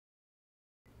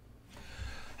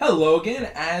Hello again.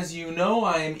 As you know,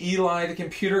 I am Eli the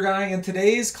Computer Guy, and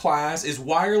today's class is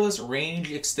wireless range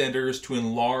extenders to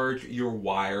enlarge your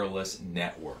wireless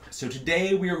network. So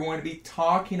today we are going to be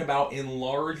talking about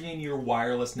enlarging your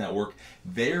wireless network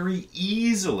very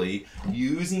easily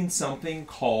using something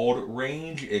called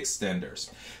range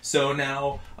extenders. So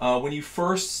now, when you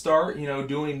first start,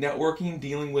 doing networking,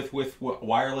 dealing with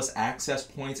wireless access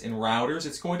points and routers,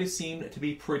 it's going to seem to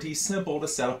be pretty simple to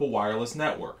set up a wireless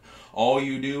network. All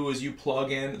you do is you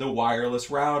plug in the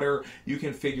wireless router, you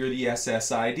configure the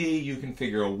SSID, you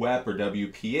configure a WEP or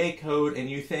WPA code, and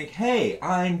you think, hey,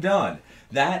 I'm done.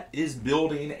 That is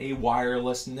building a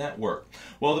wireless network.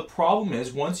 Well, the problem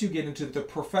is once you get into the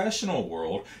professional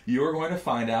world, you're going to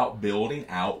find out building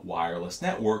out wireless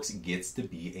networks gets to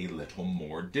be a little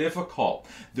more difficult.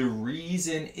 The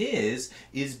reason is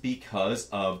because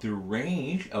of the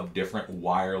range of different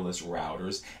wireless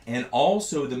routers and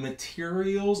also the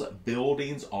materials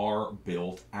buildings are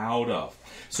built out of.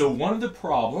 So one of the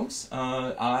problems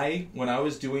when I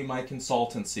was doing my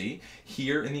consultancy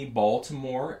here in the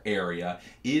Baltimore area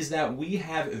is that we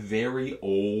have very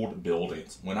old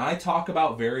buildings. When I talk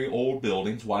about very old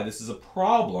buildings, why this is a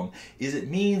problem is it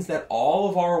means that all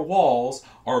of our walls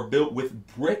are built with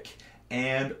brick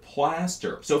and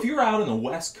plaster. So if you're out on the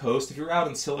West Coast, if you're out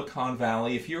in Silicon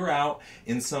Valley, if you're out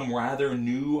in some rather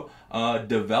new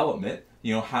development,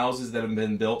 houses that have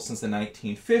been built since the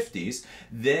 1950s,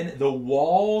 then the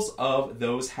walls of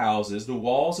those houses, the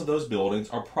walls of those buildings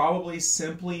are probably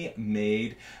simply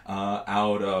made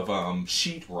out of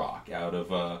sheetrock, out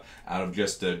of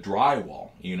just a drywall,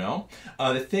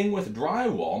 The thing with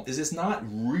drywall is it's not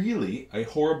really a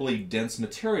horribly dense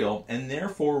material, and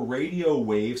therefore radio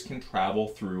waves can travel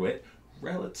through it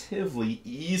relatively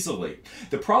easily.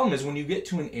 The problem is when you get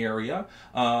to an area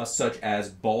such as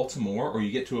Baltimore, or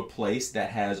you get to a place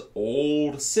that has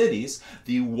old cities,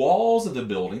 the walls of the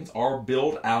buildings are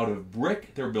built out of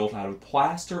brick, they're built out of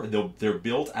plaster, they're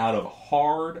built out of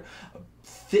hard,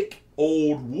 thick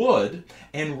old wood,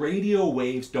 and radio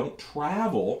waves don't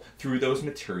travel through those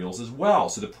materials as well.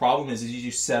 So the problem is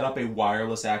you set up a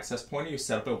wireless access point, or you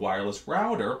set up a wireless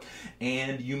router,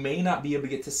 and you may not be able to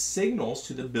get to signals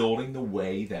to the building the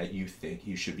way that you think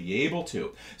you should be able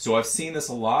to. So I've seen this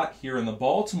a lot here in the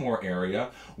Baltimore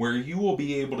area, where you will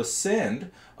be able to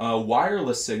send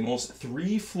wireless signals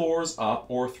 3 floors up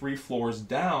or 3 floors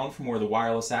down from where the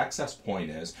wireless access point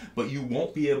is, but you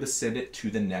won't be able to send it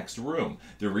to the next room.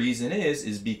 The reason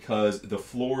is because the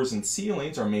floors and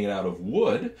ceilings are made out of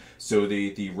wood, so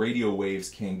the radio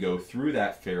waves can go through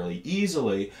that fairly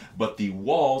easily, but the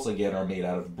walls, again, are made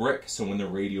out of brick, so when the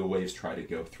radio waves try to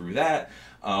go through that,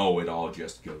 it all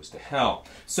just goes to hell.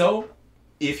 So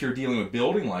if you're dealing with a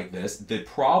building like this, the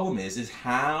problem is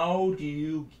how do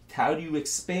you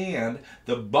expand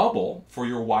the bubble for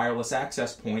your wireless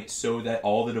access point so that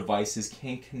all the devices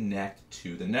can connect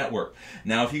to the network?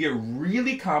 Now, if you get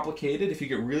really complicated, if you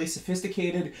get really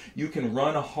sophisticated, you can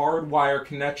run hardwire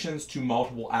connections to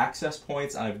multiple access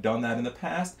points. I've done that in the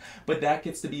past, but that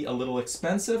gets to be a little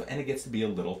expensive and it gets to be a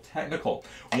little technical.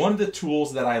 One of the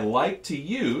tools that I like to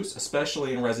use,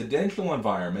 especially in residential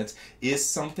environments, is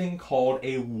something called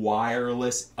a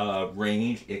wireless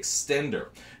range extender.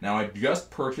 Now, I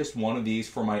just purchased one of these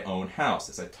for my own house.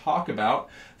 As I talk about,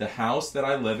 the house that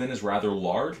I live in is rather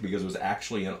large because it was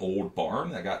actually an old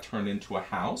barn that got turned into a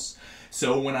house.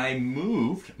 So when I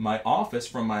moved my office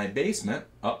from my basement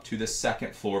up to the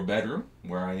 2nd floor bedroom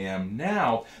where I am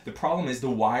now, the problem is the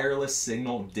wireless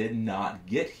signal did not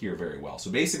get here very well.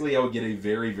 So basically I would get a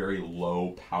very, very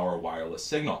low power wireless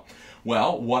signal.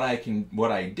 Well, what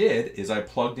I did is I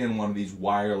plugged in one of these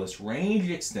wireless range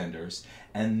extenders,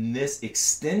 and this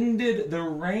extended the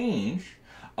range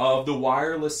of the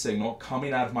wireless signal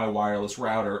coming out of my wireless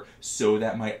router so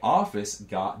that my office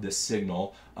got the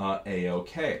signal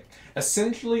A-OK.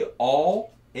 Essentially,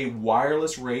 all a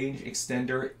wireless range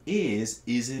extender is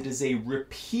it is a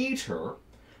repeater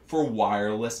for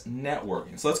wireless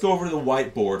networking. So let's go over to the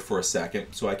whiteboard for a second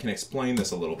so I can explain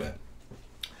this a little bit.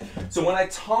 So when I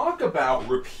talk about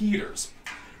repeaters,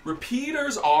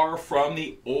 repeaters are from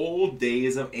the old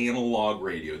days of analog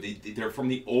radio. They're from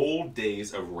the old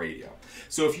days of radio.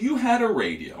 So if you had a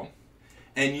radio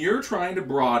and you're trying to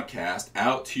broadcast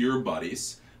out to your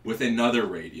buddies with another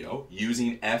radio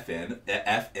using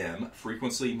FM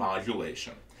frequency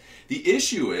modulation, the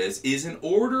issue is in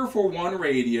order for one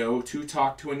radio to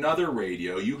talk to another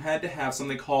radio, you had to have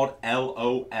something called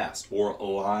LOS, or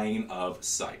line of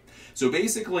sight. So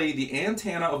basically, the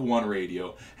antenna of one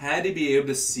radio had to be able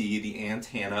to see the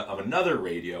antenna of another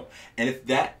radio, and if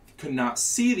that could not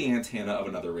see the antenna of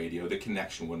another radio, the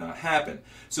connection would not happen.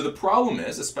 So the problem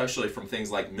is, especially from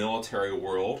things like military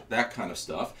world, that kind of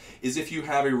stuff, is if you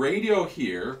have a radio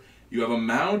here, you have a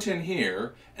mountain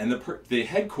here, and the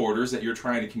headquarters that you're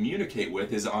trying to communicate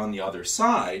with is on the other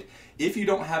side. If you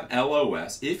don't have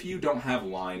LOS, if you don't have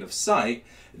line of sight,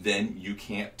 then you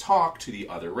can't talk to the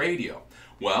other radio.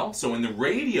 Well, so in the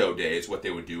radio days, what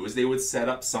they would do is they would set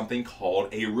up something called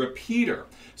a repeater.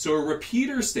 So a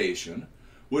repeater station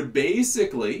would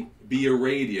basically be a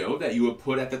radio that you would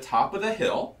put at the top of the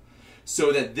hill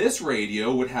so that this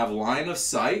radio would have line of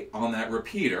sight on that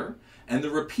repeater, and the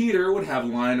repeater would have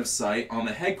line of sight on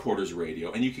the headquarters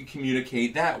radio, and you could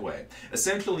communicate that way.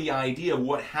 Essentially, the idea of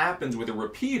what happens with a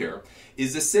repeater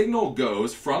is the signal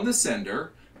goes from the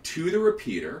sender to the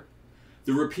repeater.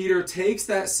 The repeater takes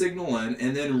that signal in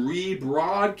and then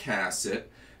rebroadcasts it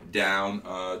down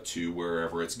to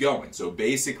wherever it's going. So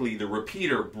basically, the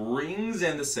repeater brings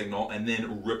in the signal and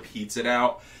then repeats it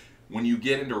out. When you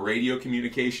get into radio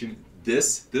communication,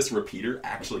 this repeater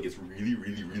actually gets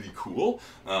really cool,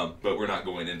 but we're not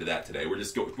going into that today. We're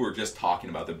just talking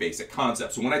about the basic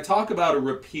concept. So when I talk about a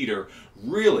repeater,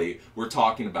 really we're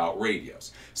talking about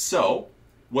radios. So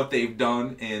what they've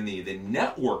done in the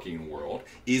networking world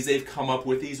is they've come up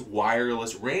with these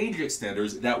wireless range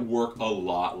extenders that work a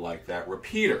lot like that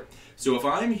repeater. So if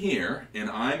I'm here and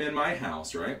I'm in my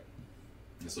house, right?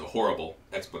 This is a horrible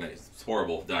explanation, it's a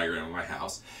horrible diagram of my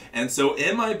house. And so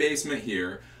in my basement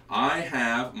here, I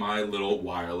have my little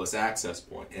wireless access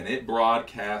point, and it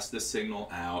broadcasts the signal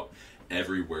out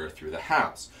everywhere through the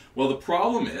house. Well, the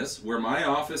problem is where my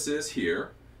office is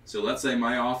here, so let's say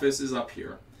my office is up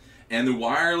here, and the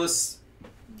wireless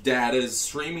data is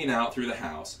streaming out through the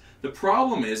house. The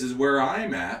problem is where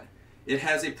I'm at, it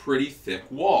has a pretty thick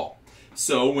wall.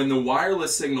 So when the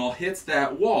wireless signal hits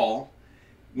that wall,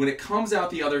 when it comes out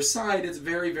the other side, it's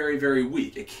very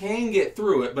weak. It can get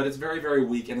through it, but it's very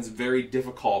weak, and it's very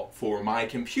difficult for my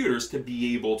computers to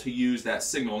be able to use that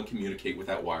signal and communicate with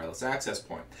that wireless access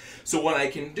point. So what I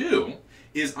can do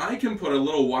is I can put a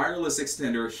little wireless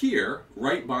extender here,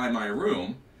 right by my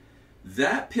room.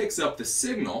 That picks up the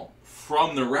signal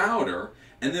from the router,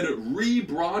 and then it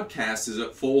rebroadcasts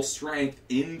at full strength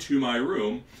into my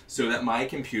room so that my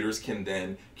computers can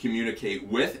then communicate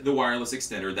with the wireless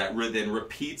extender that then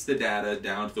repeats the data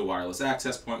down to the wireless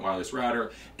access point, wireless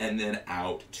router, and then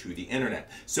out to the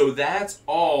internet. So that's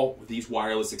all these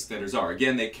wireless extenders are.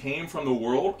 Again, they came from the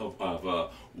world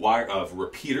of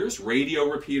repeaters, radio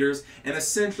repeaters, and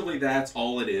essentially that's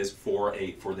all it is for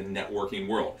the networking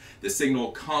world. The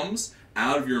signal comes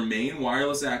out of your main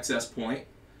wireless access point.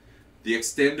 The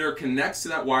extender connects to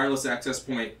that wireless access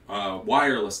point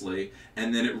wirelessly,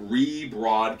 and then it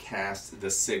rebroadcasts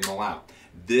the signal out.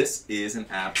 This is an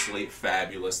absolutely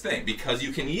fabulous thing because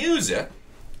you can use it.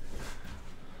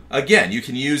 Again, you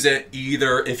can use it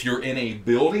either if you're in a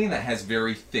building that has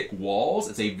very thick walls.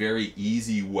 It's a very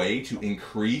easy way to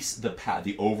increase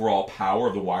the overall power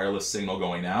of the wireless signal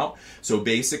going out. So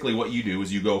basically what you do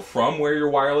is you go from where your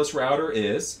wireless router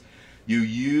is, you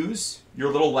use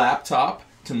your little laptop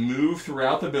to move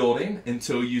throughout the building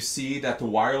until you see that the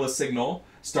wireless signal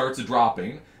starts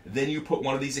dropping. Then you put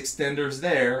one of these extenders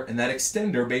there, and that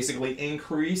extender basically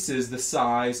increases the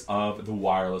size of the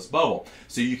wireless bubble.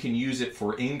 So you can use it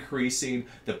for increasing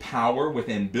the power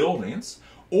within buildings,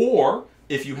 or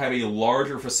if you have a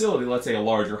larger facility, let's say a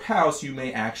larger house, you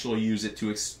may actually use it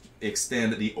to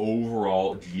extend the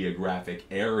overall geographic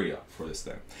area for this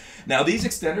thing. Now these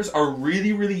extenders are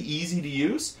really easy to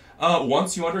use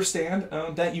once you understand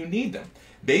that you need them.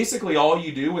 Basically all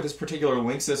you do with this particular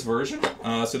Linksys version,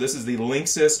 so this is the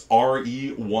Linksys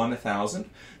RE1000,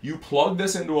 you plug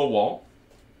this into a wall,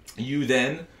 you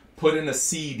then put in a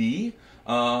CD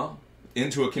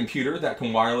into a computer that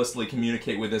can wirelessly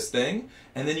communicate with this thing,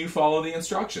 and then you follow the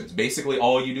instructions. Basically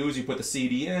all you do is you put the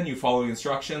CD in, you follow the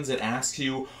instructions, it asks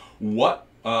you what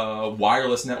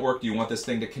wireless network do you want this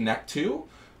thing to connect to,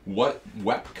 what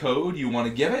WEP code you want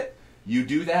to give it. You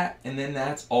do that, and then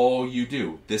that's all you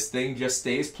do. This thing just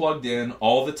stays plugged in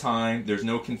all the time. There's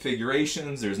no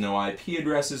configurations, there's no IP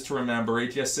addresses to remember.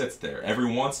 It just sits there.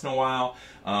 Every once in a while,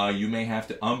 you may have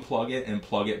to unplug it and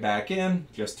plug it back in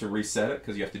just to reset it,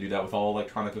 because you have to do that with all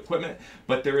electronic equipment.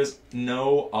 But there is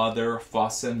no other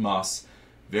fuss and muss.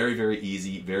 Very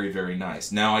easy, very nice.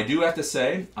 Now I do have to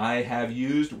say, I have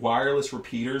used wireless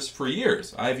repeaters for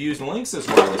years. I've used Linksys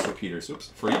wireless repeaters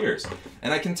for years.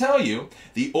 And I can tell you,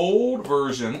 the old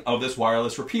version of this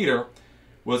wireless repeater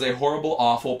was a horrible,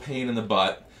 awful pain in the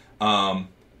butt.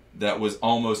 that was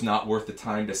almost not worth the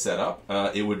time to set up.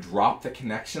 It would drop the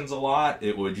connections a lot.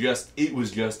 It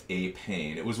was just a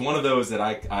pain. It was one of those that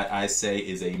I say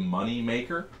is a money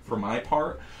maker for my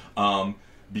part,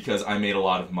 because I made a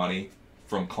lot of money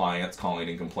from clients calling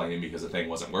and complaining because the thing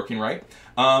wasn't working right.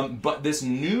 But this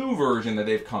new version that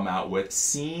they've come out with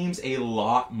seems a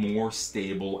lot more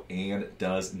stable and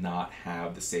does not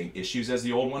have the same issues as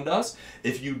the old one does.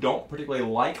 If you don't particularly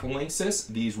like Linksys,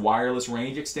 these wireless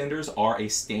range extenders are a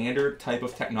standard type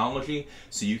of technology,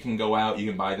 so you can go out, you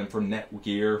can buy them from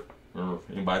Netgear, or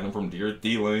you can buy them from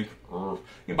D-Link, or you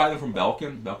can buy them from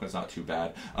Belkin. Belkin's not too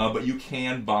bad. But you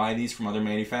can buy these from other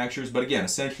manufacturers. But again,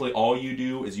 essentially all you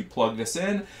do is you plug this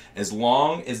in. As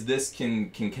long as this can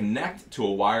connect to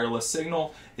a wireless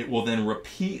signal, it will then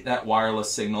repeat that wireless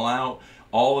signal out.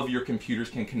 All of your computers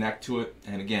can connect to it,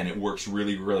 and again, it works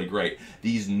really, really great.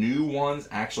 These new ones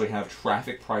actually have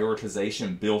traffic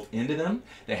prioritization built into them.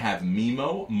 They have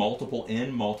MIMO, multiple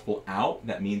in, multiple out.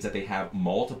 That means that they have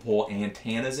multiple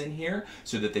antennas in here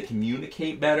so that they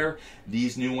communicate better.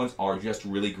 These new ones are just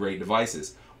really great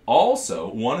devices.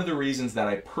 Also, one of the reasons that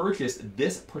I purchased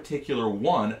this particular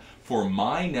one for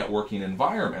my networking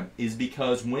environment is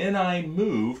because when I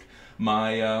moved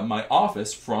my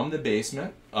office from the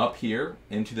basement up here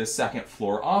into the second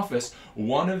floor office,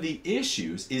 one of the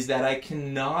issues is that I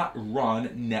cannot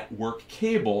run network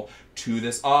cable to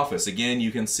this office. Again, you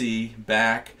can see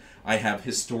back, I have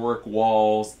historic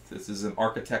walls. This is an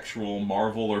architectural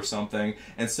marvel or something,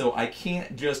 and so I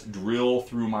can't just drill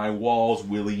through my walls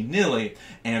willy-nilly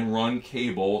and run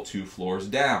cable 2 floors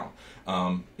down.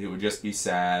 It would just be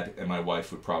sad, and my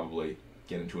wife would probably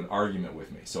get into an argument with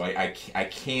me. So I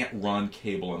can't run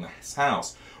cable in this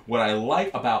house. What I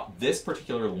like about this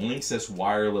particular Linksys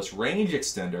wireless range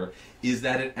extender is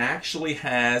that it actually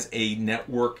has a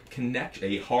network connection,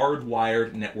 a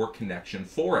hardwired network connection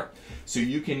for it. So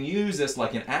you can use this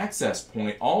like an access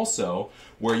point also,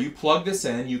 where you plug this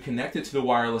in, you connect it to the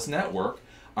wireless network.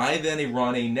 I then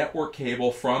run a network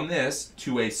cable from this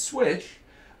to a switch.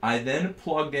 I then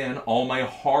plugged in all my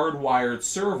hardwired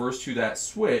servers to that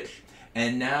switch,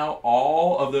 and now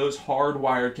all of those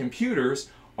hardwired computers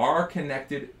are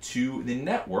connected to the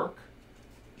network,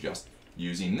 just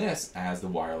using this as the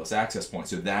wireless access point.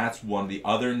 So that's one of the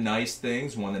other nice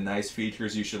things, one of the nice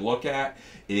features you should look at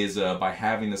is by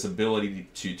having this ability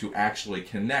to actually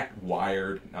connect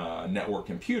wired network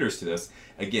computers to this.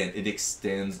 Again, it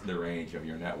extends the range of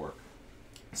your network.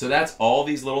 So that's all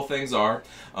these little things are.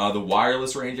 The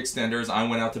wireless range extenders, I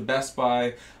went out to Best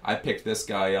Buy. I picked this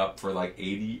guy up for like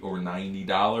 $80 or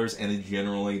 $90, and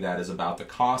generally that is about the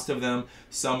cost of them,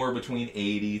 somewhere between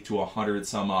 $80 to $100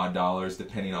 some odd dollars,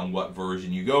 depending on what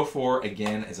version you go for.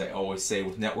 Again, as I always say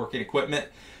with networking equipment,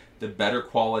 the better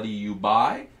quality you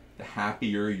buy, the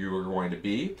happier you are going to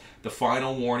be. The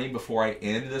final warning before I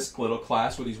end this little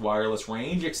class with these wireless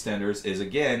range extenders is,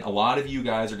 again, a lot of you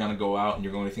guys are going to go out and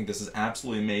you're going to think this is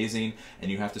absolutely amazing, and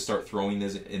you have to start throwing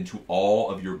this into all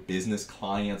of your business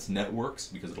clients' networks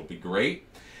because it'll be great.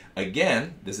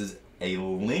 Again, this is a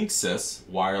Linksys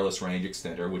wireless range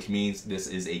extender, which means this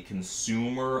is a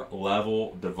consumer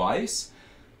level device.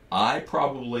 I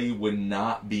probably would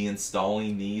not be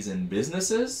installing these in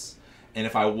businesses. And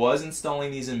if I was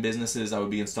installing these in businesses, I would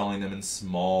be installing them in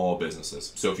small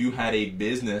businesses. So if you had a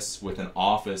business with an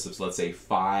office of, let's say,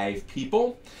 5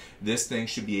 people, this thing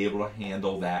should be able to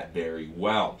handle that very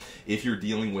well. If you're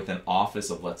dealing with an office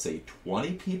of, let's say,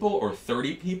 20 people or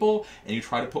 30 people, and you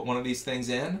try to put one of these things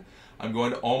in, I'm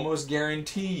going to almost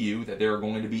guarantee you that there are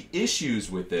going to be issues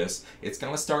with this. It's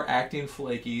going to start acting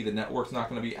flaky, the network's not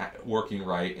going to be working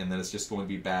right, and then it's just going to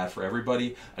be bad for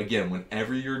everybody. Again,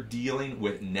 whenever you're dealing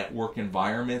with network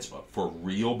environments for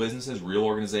real businesses, real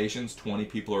organizations, 20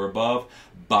 people or above,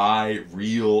 buy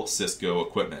real Cisco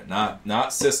equipment.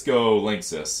 Not Cisco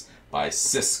Linksys, buy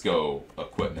Cisco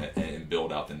equipment and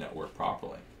build out the network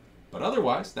properly. But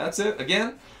otherwise, that's it.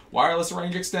 Again, wireless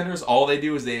range extenders, all they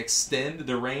do is they extend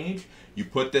the range. You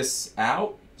put this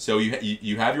out, so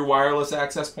you have your wireless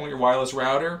access point, your wireless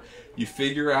router. You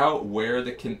figure out where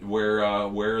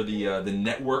the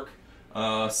network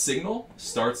signal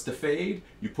starts to fade.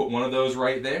 You put one of those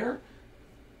right there.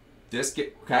 This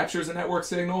captures the network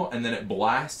signal, and then it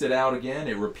blasts it out again.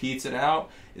 It repeats it out.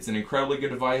 It's an incredibly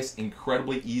good device,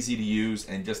 incredibly easy to use,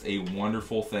 and just a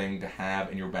wonderful thing to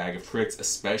have in your bag of tricks,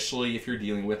 especially if you're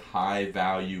dealing with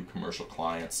high-value commercial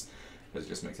clients, because it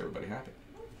just makes everybody happy.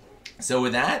 So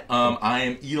with that, I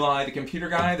am Eli the Computer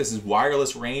Guy. This is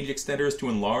wireless range extenders to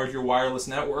enlarge your wireless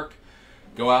network.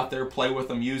 Go out there, play with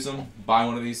them, use them, buy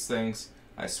one of these things.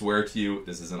 I swear to you,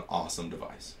 this is an awesome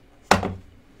device.